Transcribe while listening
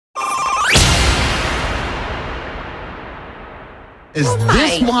Is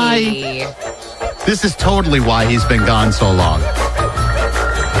this why? This is totally why he's been gone so long.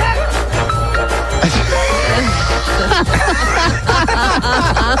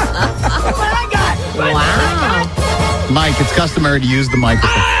 Wow. Mike, it's customary to use the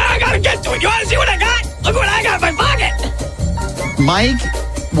microphone. I gotta get to it. You want to see what I got? Look what I got in my pocket. Mike,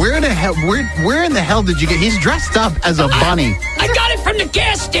 where in the hell did you get? He's dressed up as a bunny. I got it from the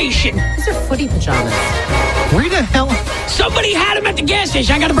gas station. These are footy pajamas. Where the hell? Somebody had him at the gas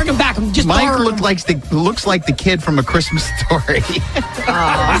station. I got to bring him back. I'm just Mike borrowing looks like the kid from A Christmas Story.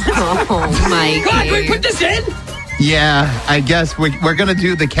 Oh, Mike. God, can we put this in? Yeah, I guess we're going to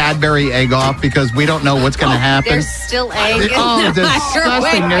do the Cadbury Egg Off because we don't know what's going to happen. There's still egg in Oh, the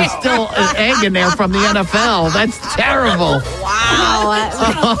disgusting. microwave. There's still an egg in there from the NFL. That's terrible. Wow.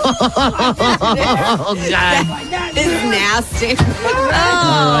 Oh, God. That is nasty.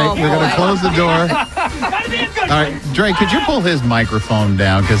 All right, we're going to close the door. All right, Dre, could you pull his microphone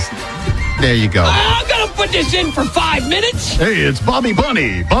down? Because there you go. I'm going to put this in for 5 minutes. Hey, it's Bobby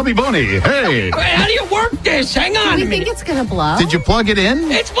Bunny. Bobby Bunny. Hey. How do you work this? Hang on Do a we think minute. it's going to blow? Did you plug it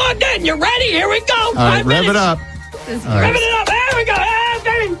in? It's plugged in. You ready? Here we go. All right, 5 rev minutes. it up. Rev it up. There we go.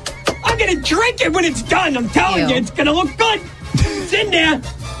 I'm going to drink it when it's done. I'm telling Ew. you, it's going to look good. It's in there.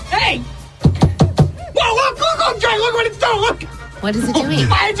 Hey. Whoa, look, Dre. Look what it's doing. Look. What is it doing?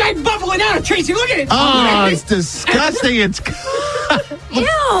 It's bubbling out. Tracy, look at it. Oh, it's disgusting. It's... Ew.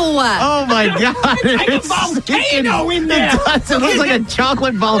 Oh, my God. It's like a volcano in there. It looks like a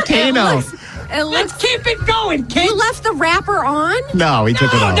chocolate volcano. It Let's looks. keep it going, kids. You left the wrapper on? No, he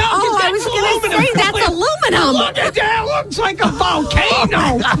took it off. Oh, I was going to say that's aluminum. Look at that. It looks like a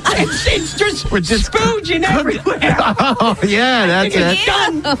volcano. It's just We're just- spooging everywhere. Oh, yeah, that's it. It's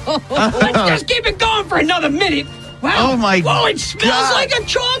done. Let's just keep it going for another minute. Wow. Oh, my Whoa, it smells God. like a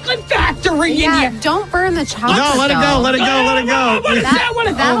chocolate factory Yeah, in here. don't burn the chocolate. No, let it go. Let it go. Let it go. What is that? What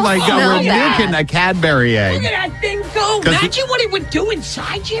is that? Oh, my God. We're smell bad. nuking a Cadbury Look egg. at that thing go. 'Cause Imagine what it would do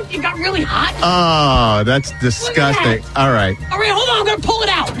inside you if you got really hot. Oh, that's disgusting. All right. All right, hold on. I'm going to pull it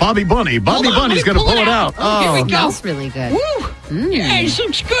out. Bobby Bunny. Bobby Hold on, Bunny's let going me to pull it out. Here we Oh, go. Smells really good. Woo. Yeah, it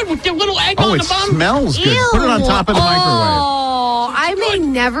looks good with the little egg oh, on it the bottom. smells good. Put it on top of the microwave. Oh, I may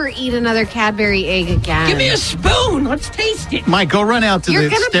never eat another Cadbury egg again. Give me a spoon. Let's taste it. Mike, go run out to You're the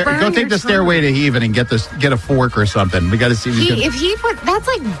gonna stair. burn Go take your the stairway to heaven and get a fork or something. We got to see. If he put that's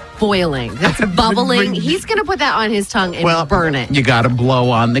like boiling, that's bubbling. He's gonna put that on his tongue and burn it. You got to blow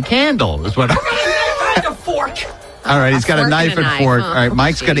on the candle. Is what. Find a fork. All right, he's got a fork knife and and a fork. knife. All right, Oh,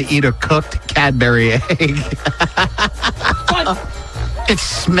 Mike's going to jeez. eat a cooked Cadbury egg. But It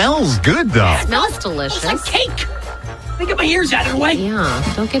smells good though. Smells it's delicious. like cake. Let me get my ears out of the way.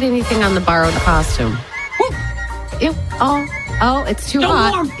 Yeah, don't get anything on the borrowed costume. Woo. Ew. Oh, it's too Still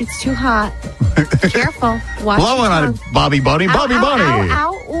hot. warm. It's too hot. Careful. Watch Blowing your on tongue. it, Bobby Bunny. Bobby Ow, Bunny.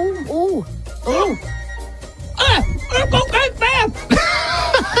 Ow, ow, ooh. Okay, bam. Is it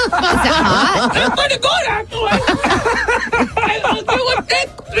hot? That's pretty good, actually.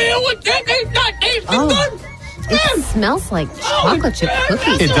 It's not tasting Oh. good. It smells like chocolate chip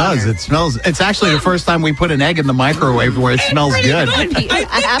cookies. It does. It smells. It's actually the first time we put an egg in the microwave where it smells Pretty good. I think this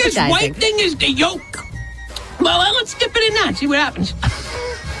Appetizing. white thing is the yolk. Well, let's dip it in that. See what happens.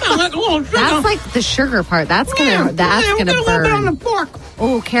 Oh, like a little sugar. That's like the sugar part. That's gonna We'll get a little bit on the burn. fork.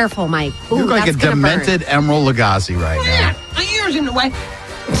 Oh, careful, Mike. Ooh, You look like a that's gonna burn. demented Emerald Lagasse right Yeah, now. my ear's in the way.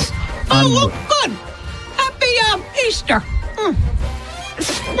 Oh, look good. Happy Easter.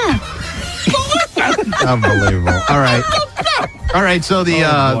 Unbelievable. All right. All right. So the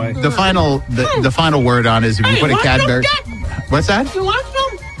the final word on is if you Hey, put a want some, Cadbury. Jack? What's that? You want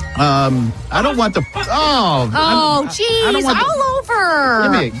some? I don't want the. Oh, I jeez, don't want the- all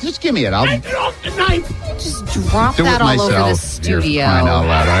over. Just give me it. I'll Take it off the knife. Just drop do it that all myself. over the You're studio. crying out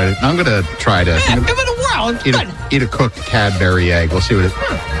loud. All right. I'm gonna try to Yeah, give it a whirl. It's eat good. eat a cooked Cadbury egg. We'll see what it.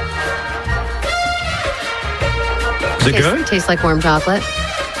 Is it good? Tastes like warm chocolate.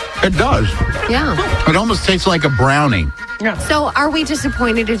 It does. Yeah. It almost tastes like a brownie. So are we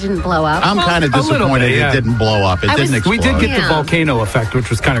disappointed it didn't blow up? I'm kind of a little disappointed bit, yeah. it didn't blow up. It I was- didn't explode. We did get the Yeah. volcano effect, which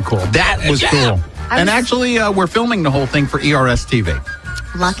was kind of cool. That was cool. And actually, we're filming the whole thing for ERS-TV.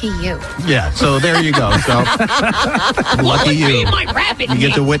 Lucky you. Yeah, so there you go. So lucky Be you. my rabbit. You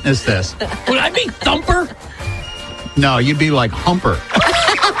get to witness this. Would I be Thumper? No, you'd be like Humper.